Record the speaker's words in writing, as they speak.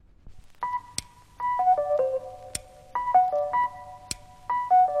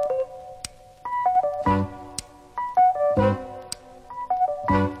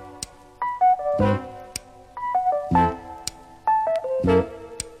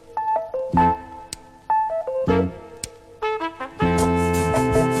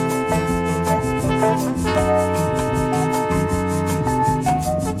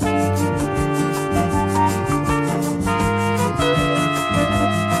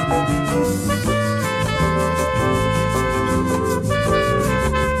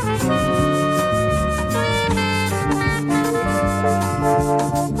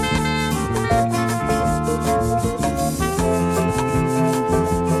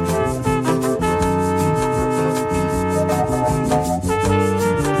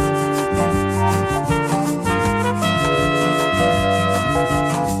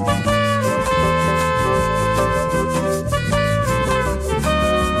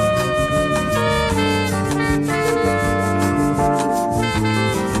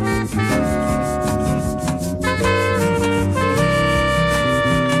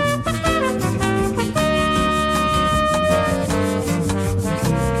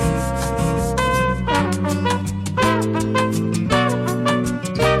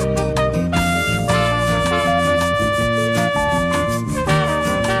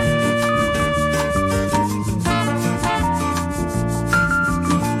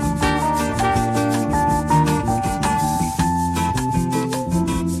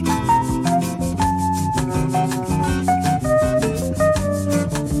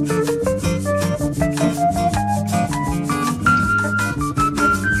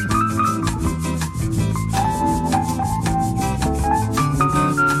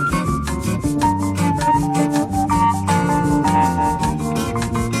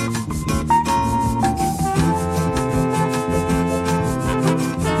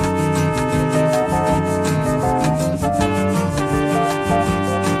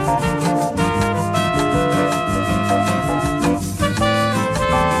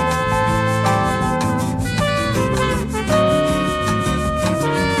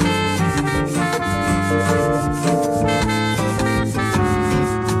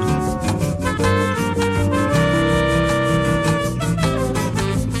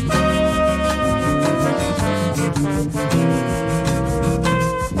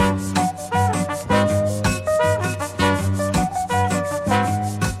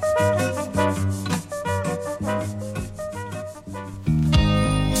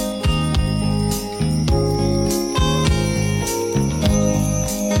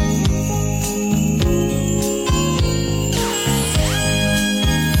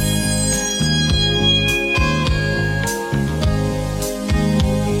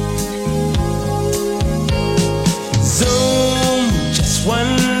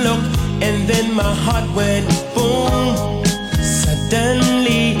and then my heart went boom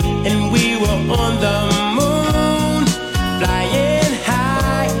suddenly, and we were on the moon, flying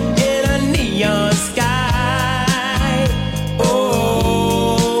high in a neon sky.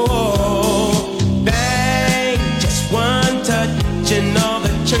 Oh, bang, just one touch and all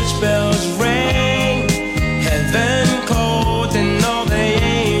the church bells rang. Heaven called and all the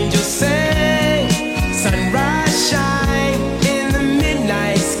angels sang. Sunrise shine in the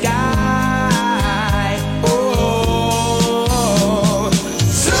midnight sky. Oh,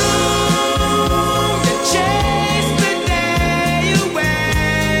 soon to chase the day away.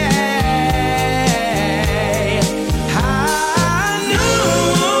 High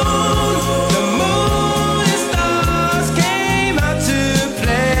noon, the moon and stars came out to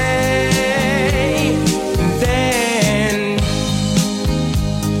play. Then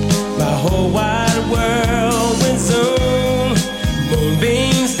my whole wide world went zoom.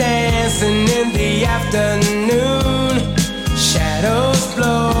 Moonbeams dancing in the afternoon. Shadows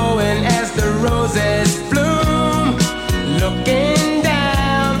blowing as the roses bloom. Looking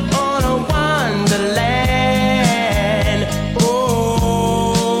down on a wonderland.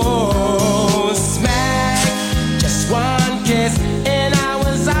 Oh, smack, just one kiss and I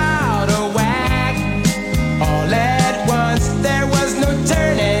was out of whack. All at once there was no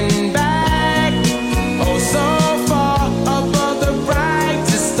turning back. Oh, so far above the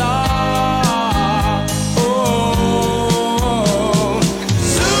brightest star. Oh,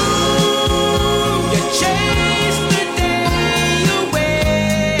 soon you chase the day away.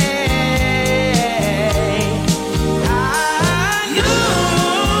 I knew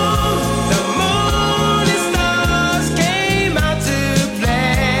the moon and stars came out to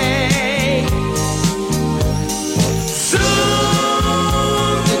play.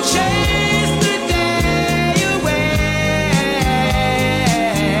 Soon to chase the day away.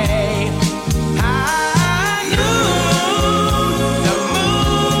 I knew the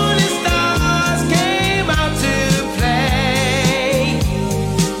moon and stars came out to play.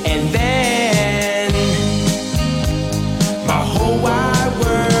 And then my whole wide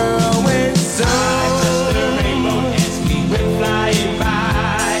world went zoom. Just a rainbow as we went flying by.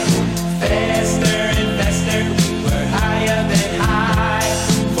 Faster and faster, we were higher than high.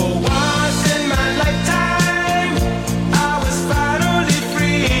 For once in my lifetime, I was finally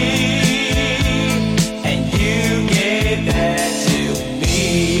free. And you gave that to me.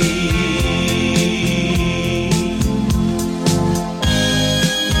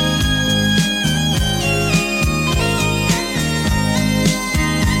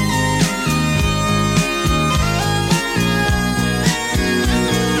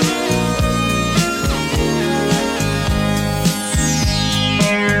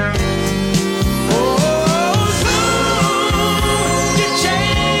 Oh, soon you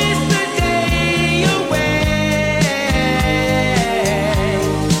chase the day away.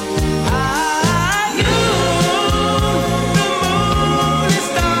 I knew the moon and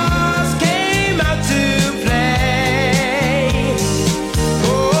stars came out to play.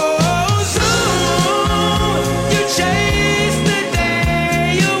 Oh, soon you chase the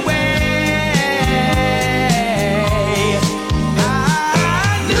day away. I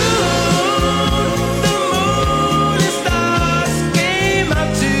knew the moon and stars came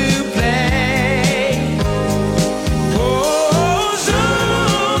out to play. Oh, soon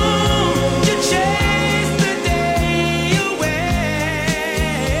you chase the day away.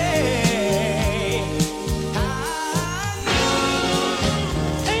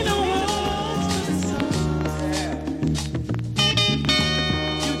 Ain't no words to the song.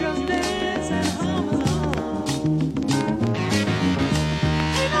 You just dance and hum along.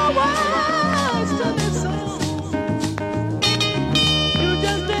 Ain't no words to this song. You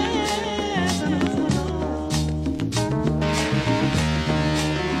just dance and hum along.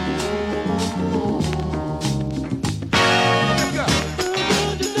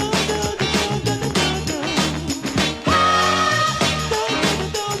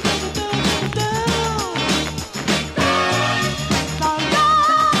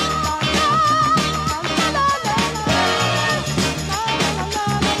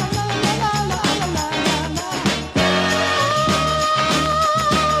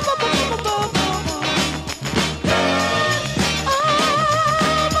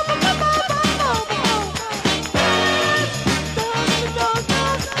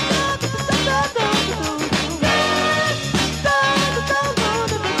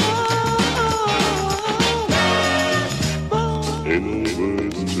 Ain't no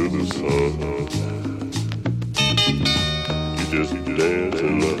words to the song. You just dance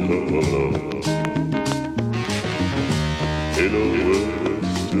and hum along. Ain't no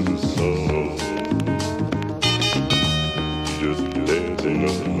words to the song.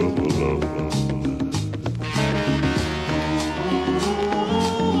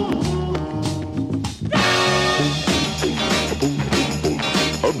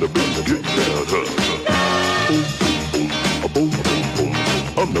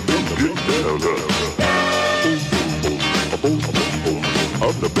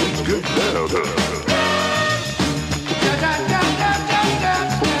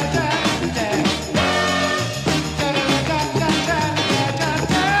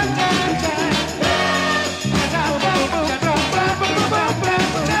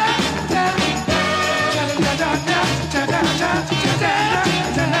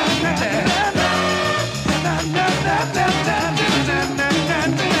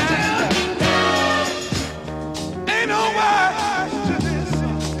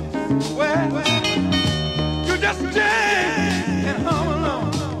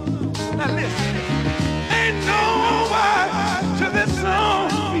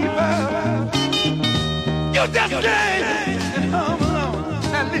 and hum along.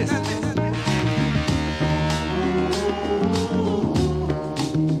 Now listen.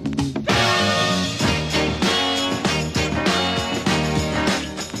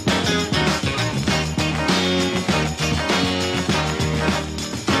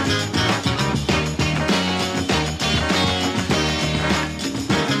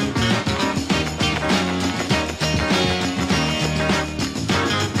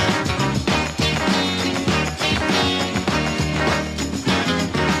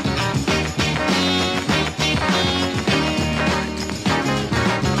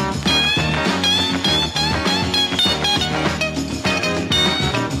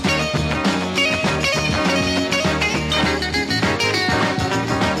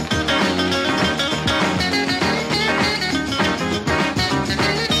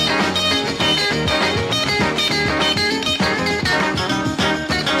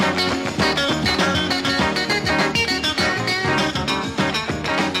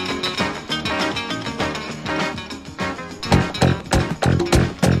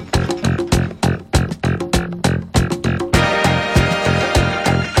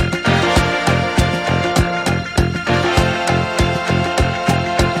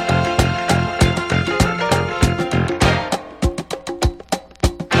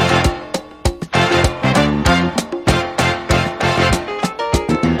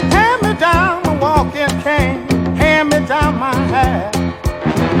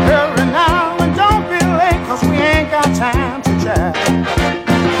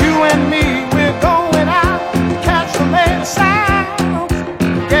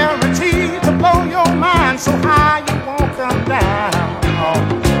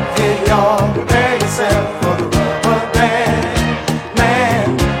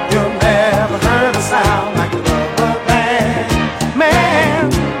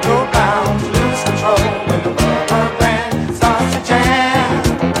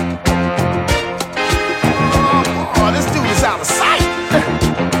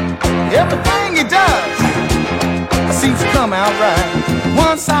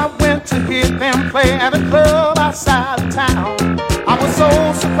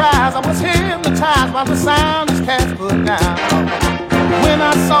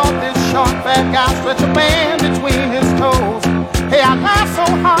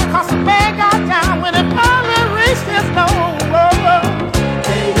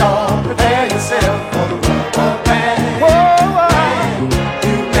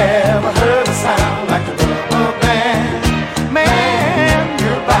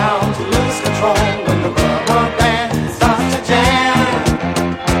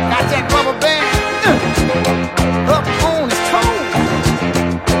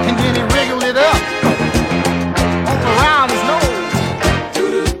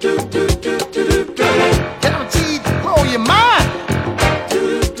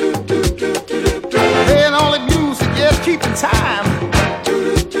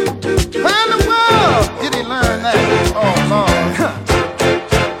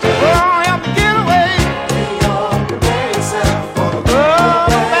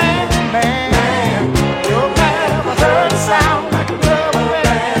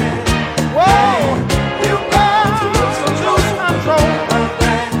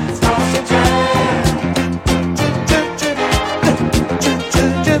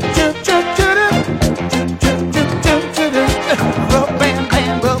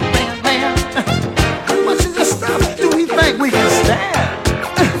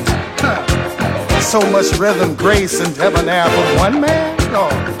 So much rhythm, grace, and debonair for one man? No.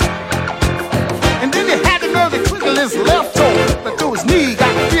 And then he had to go to twiddle his left toe, but through his knee,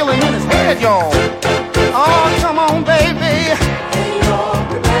 got the feeling in his head, y'all. Oh, come on, baby.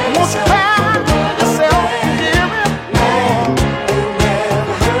 Won't you cry yourself, hear it?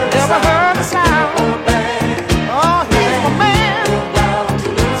 Never heard the sound. Oh, he's my man,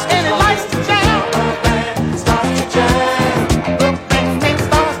 and he likes to jam.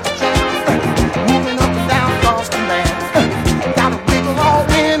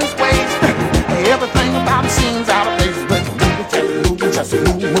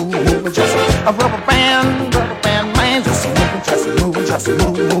 A rubber band man, just moving, just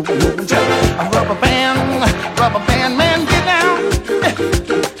moving. A rubber band man, get down.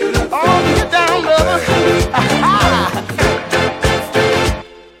 Oh, get down, brother. Aha.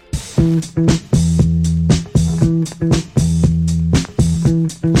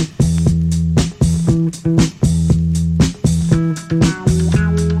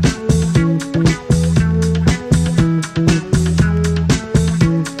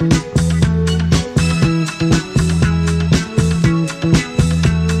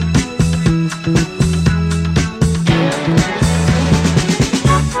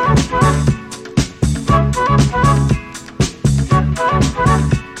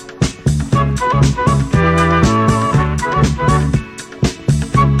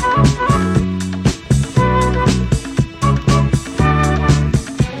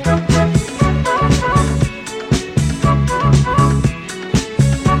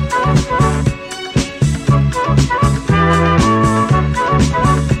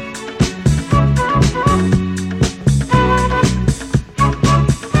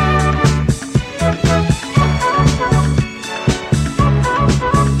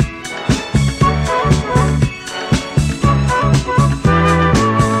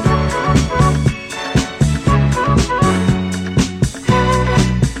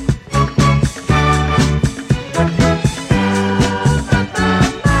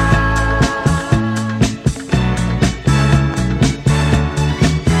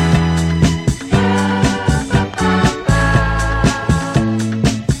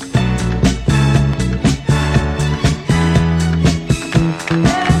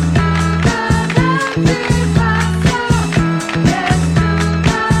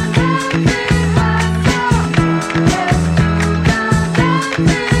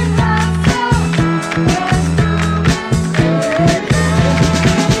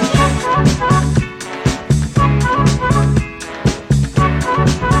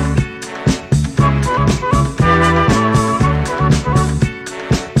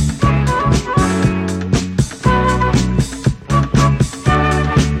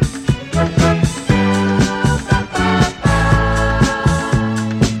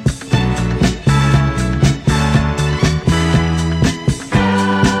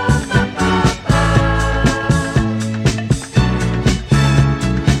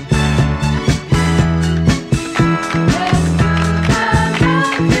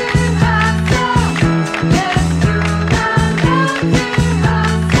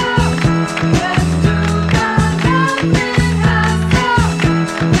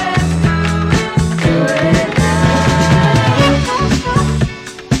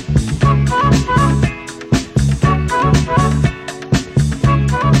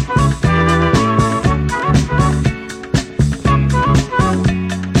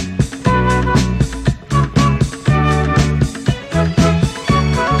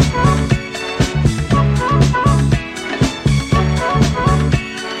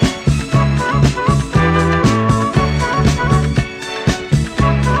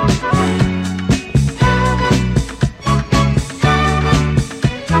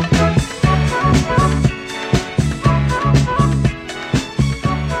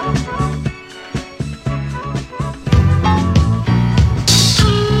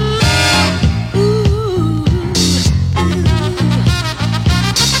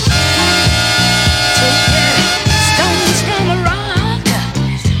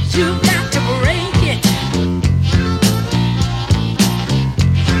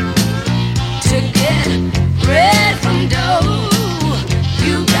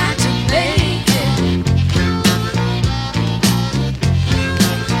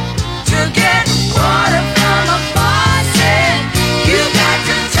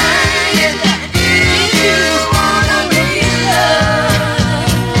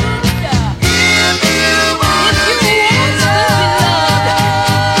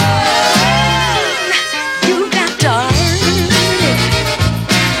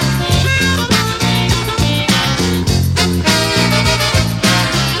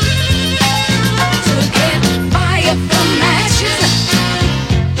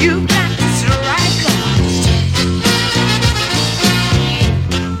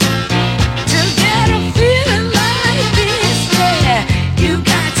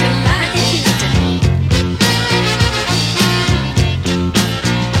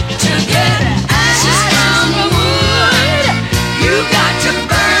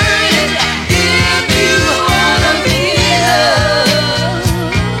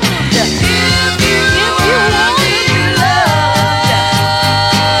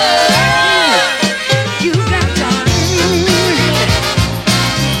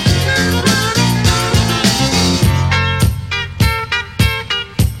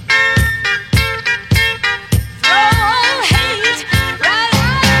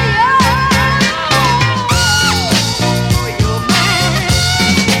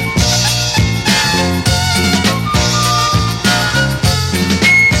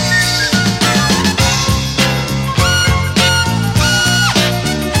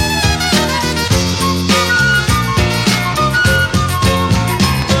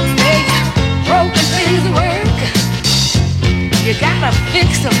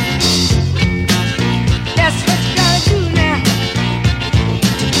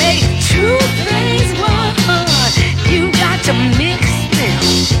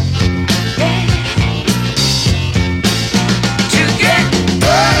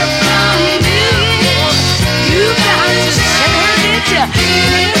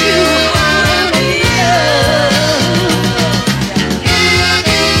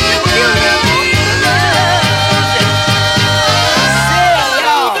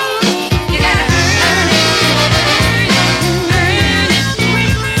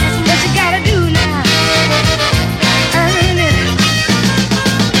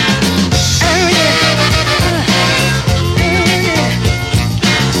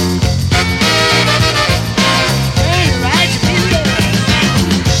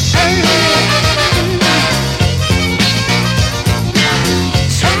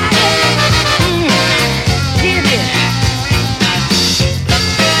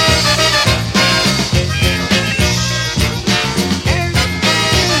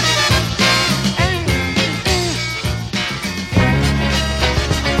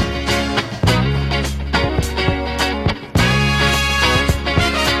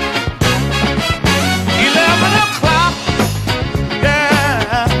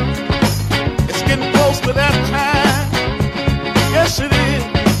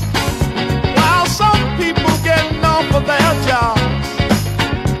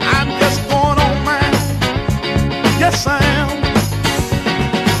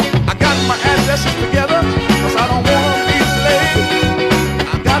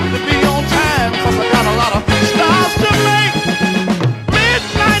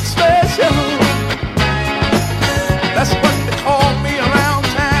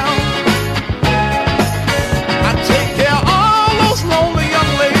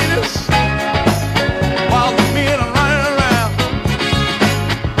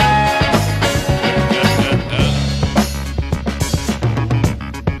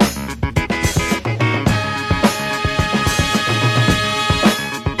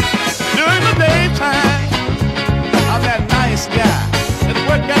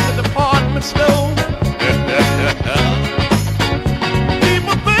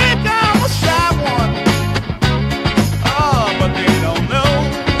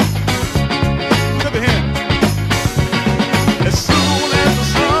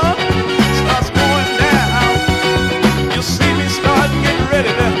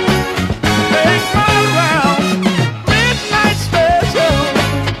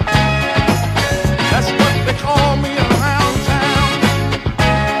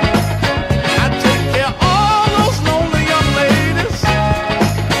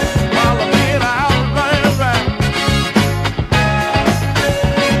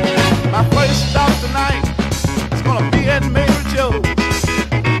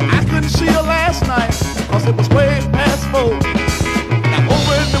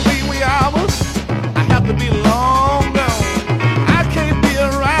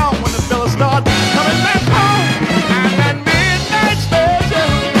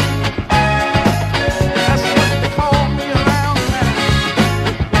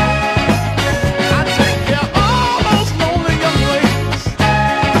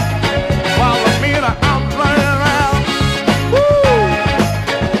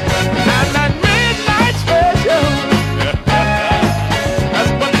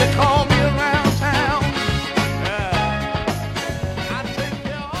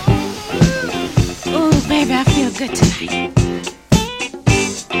 baby, I feel good tonight.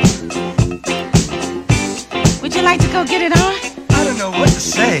 Would you like to go get it on? I don't know what to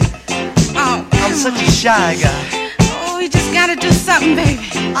say. Oh, I'm such a shy guy. Oh, you just gotta do something, baby.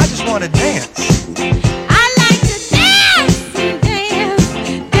 I just want to dance. I like to dance, dance,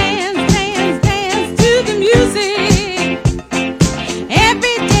 dance, dance, dance to the music.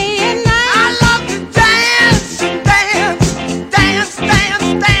 Every day and night. I love to dance, dance, dance, dance,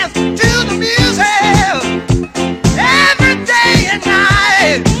 dance to the music. Every day and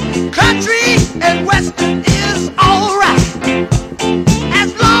night. Country and western is alright, as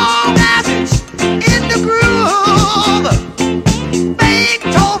long as it's in the groove.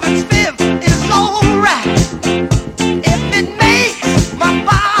 Beethoven's Fifth is alright, if it makes my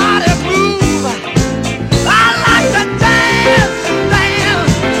body move. I like to dance,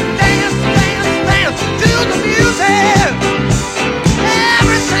 dance, dance, dance, dance to the music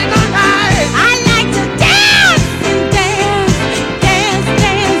every single night. I like to dance, dance, dance,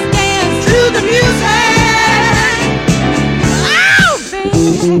 dance, dance to the music. Oh,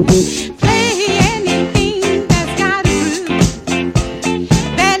 baby, play anything that's got a groove.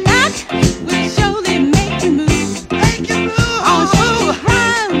 That knock will surely make you move. Make you move. On shame,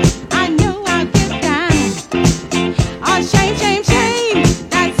 crime, I know I'll get down. On shame, shame, shame,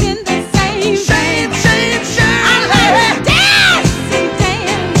 that's in the same Shame, shame, shame. I like to dance,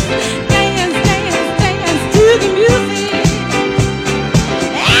 dance, dance, dance, dance to the music.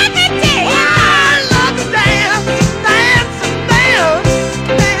 Every day. I love to dance, dance, dance,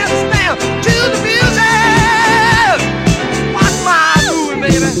 dance, dance to the music. Watch my moving,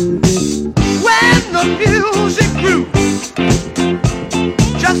 baby. When the music grooves,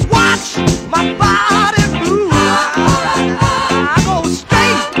 just watch my body move. I go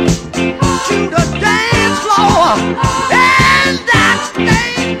straight to the dance floor, and that's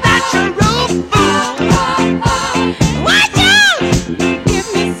natural food. Watch out! Give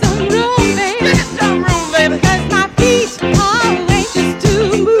me some room, baby. Give me some room, baby. 'Cause my feet are anxious to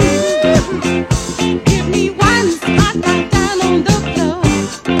move. Give me one spot right down on the floor.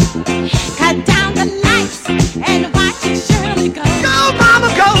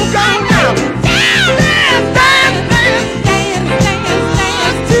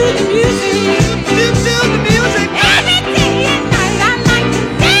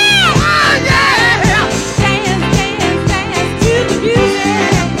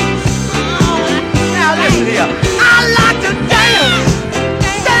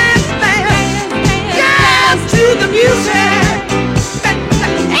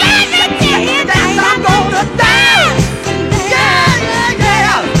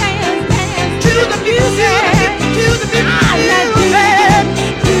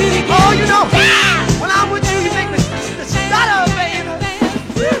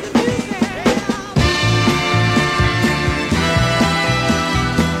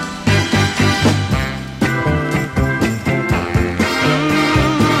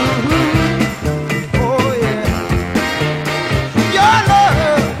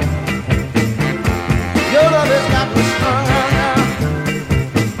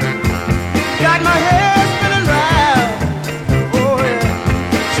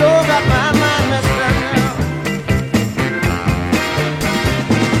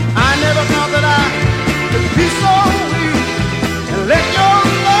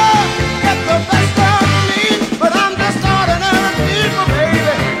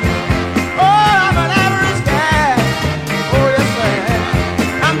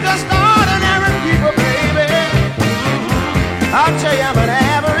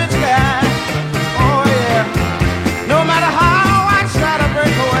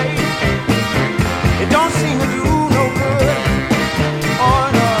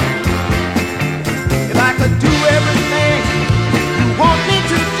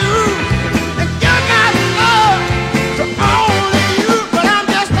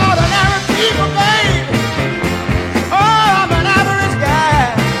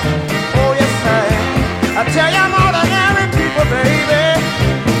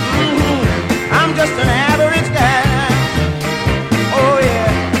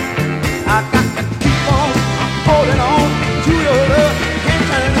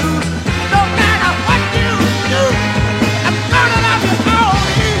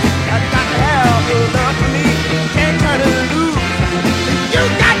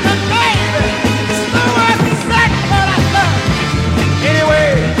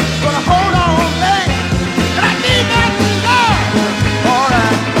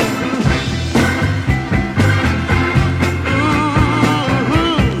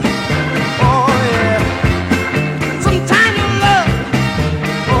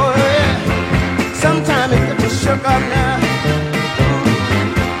 work up now.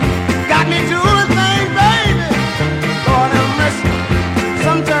 Got me doing things, baby. Lord have mercy.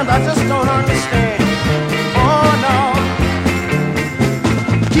 Sometimes I just don't understand. Oh no.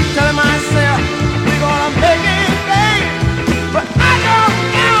 Keep telling myself we're gonna make it, baby. But I don't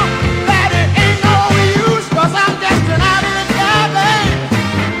know that it ain't no use, 'cause I'm just an average guy, baby.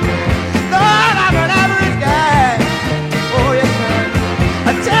 Lord, I'm an average guy. Oh yes, sir.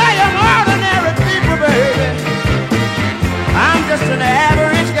 I tell you, ordinary people, baby. I'm just an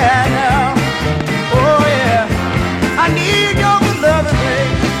average guy now. Oh yeah. I need your good loving,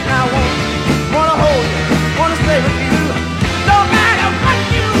 baby. And I wanna hold you, wanna stay with you. No matter what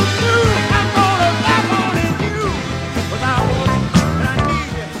you do, I'm gonna love only you. 'Cause I want you, and I need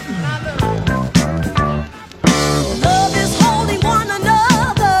you, and I love you. Love is holding one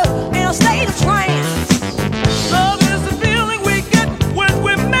another in a state of trance. Love is the feeling we get when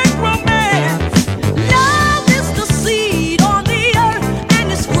we make romance. Love is the seed on the earth and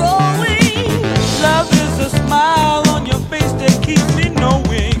it's growing. Love is a smile on your face that keeps me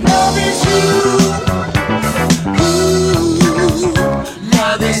knowing. Love is you. Ooh,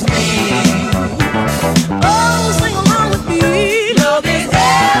 love is me. Oh, sing along with me. Love is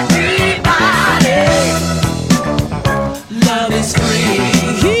everybody. Love is free.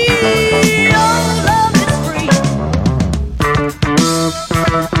 Oh, love is free.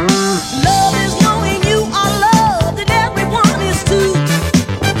 Love is knowing you are loved and everyone is too.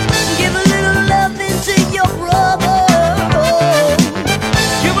 Give a little loving to your brother.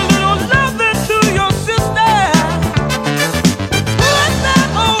 Give a little loving to your sister. Put that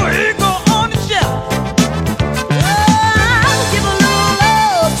old ego on the shelf. Give a little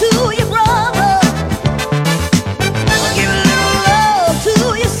love to your brother. Give a little love to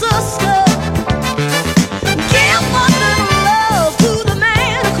your sister. Give a little love to the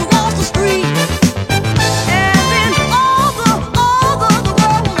man across the street.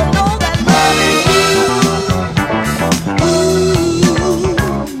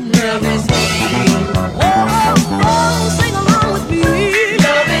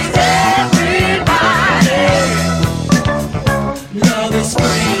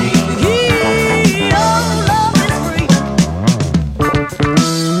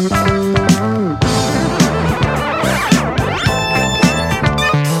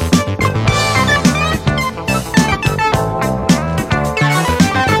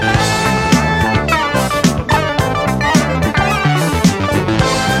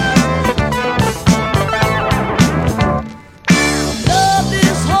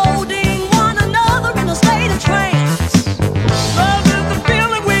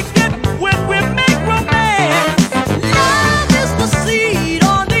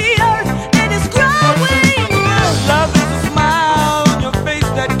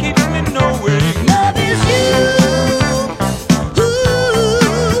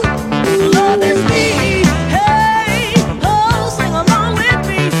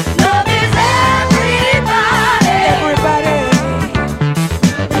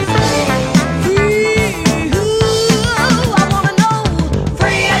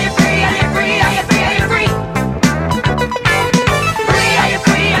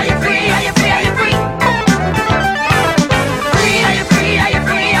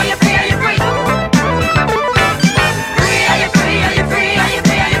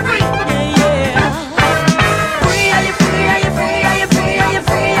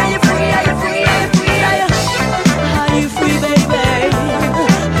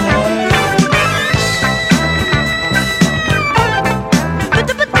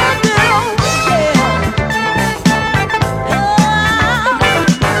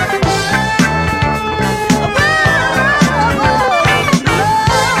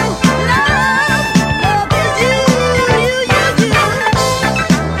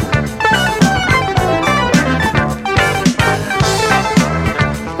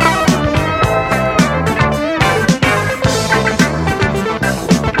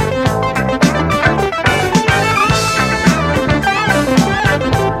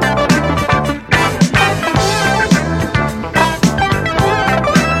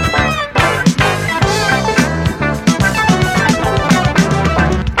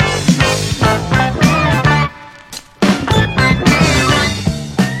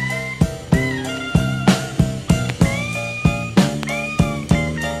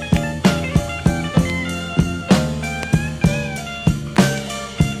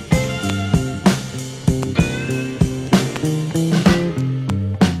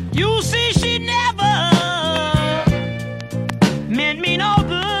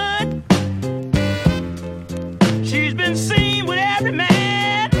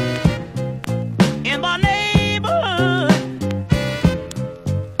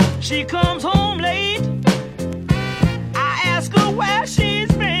 she comes home late, I ask her where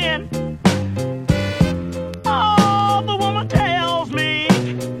she's been. Oh, the woman tells me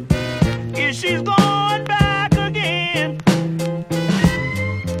if she's going back again.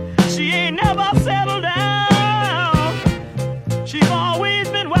 She ain't never settled down. She's always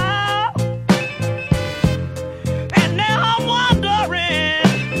been wild. And now I'm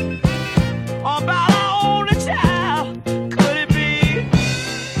wondering about our only child. Could it be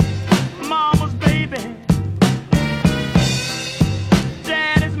mama's baby?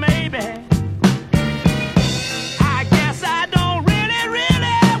 Daddy's maybe. I guess I don't really,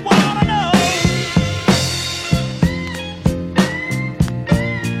 really wanna know.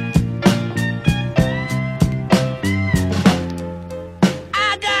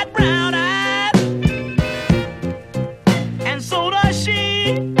 I got brown eyes, and so does she.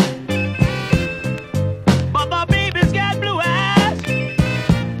 But the baby's got blue eyes.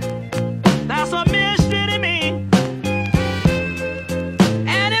 That's a mystery to me.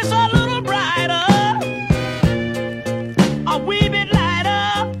 And it's a little brighter, a wee bit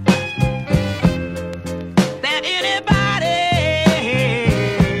lighter than anybody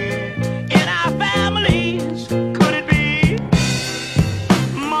in our families. Could it be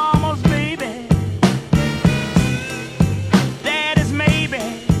mama's baby? Daddy's maybe.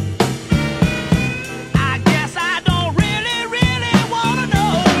 I guess I don't really, really wanna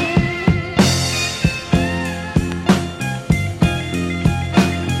know.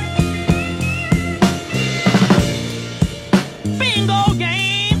 Bingo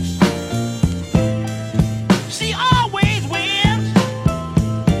games, she always wins.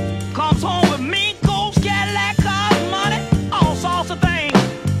 Comes home with mink coats, Cadillac cars, money, all sorts of things.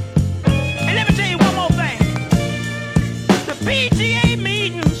 And let me tell you one more thing. The PTA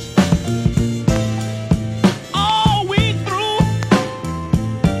meetings all week through,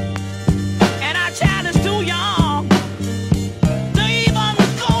 and our child is too young to even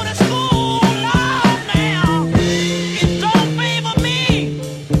go to school. No, now it don't favor me,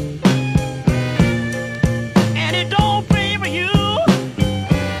 and it don't favor you.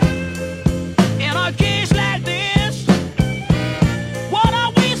 In a case like this, what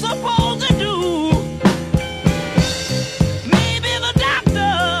are we supposed to do? Maybe the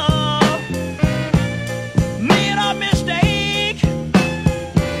doctor made a mistake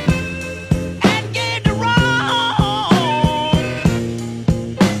and gave the wrong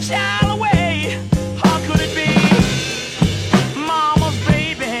child away. How could it be mama's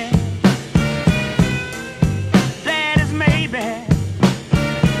baby? Daddy's maybe.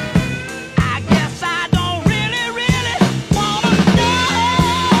 I guess I don't really, really wanna know.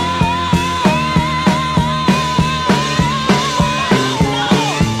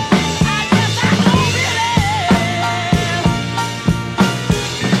 I guess I don't really.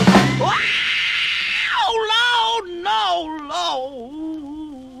 Wow, Lord, no, Lord.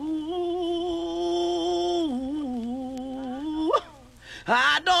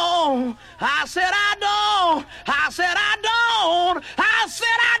 I don't. I said I don't. I said I don't. I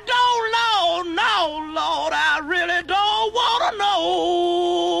said I don't, Lord. No, Lord, I really don't want to know.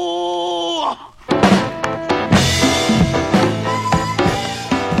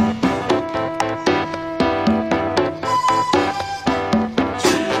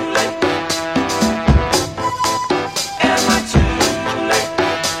 Am I too late?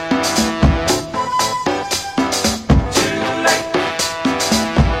 Too late.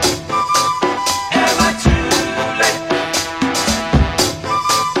 Am I too late?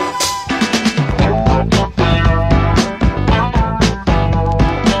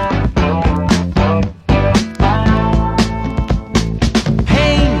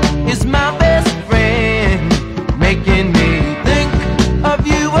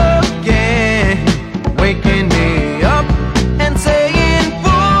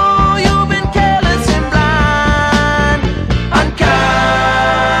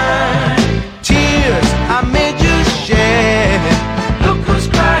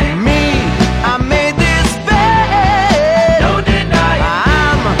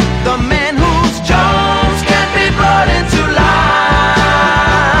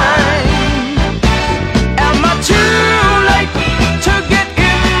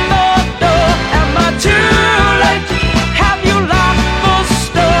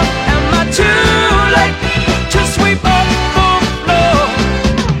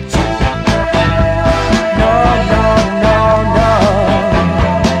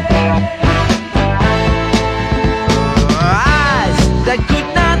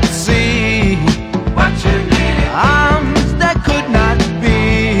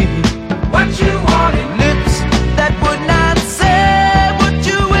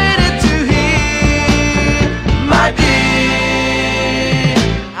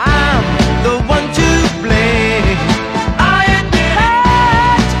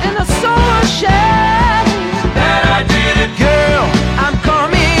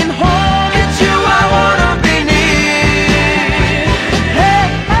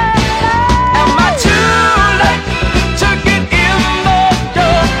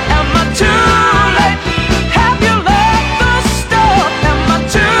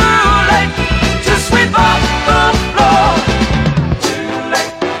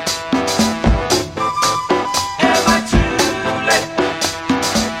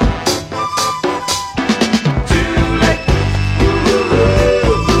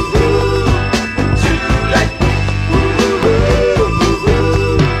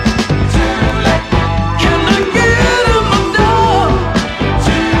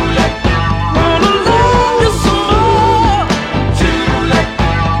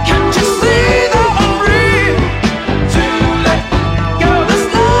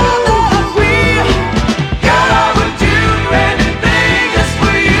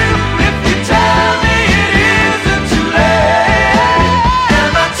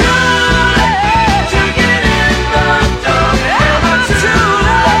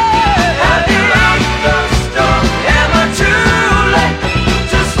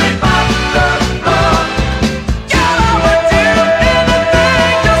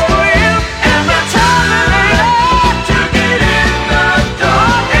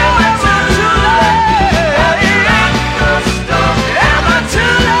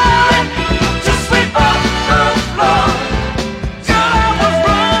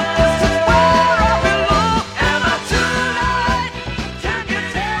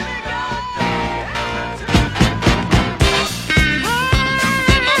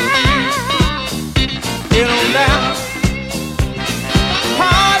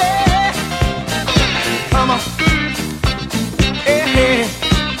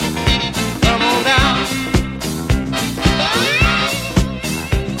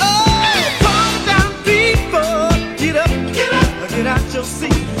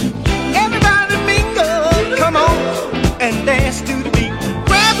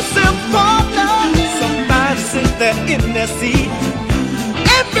 Tennessee.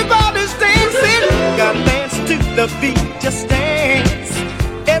 Everybody's dancing, gotta dance to the beat, just dance.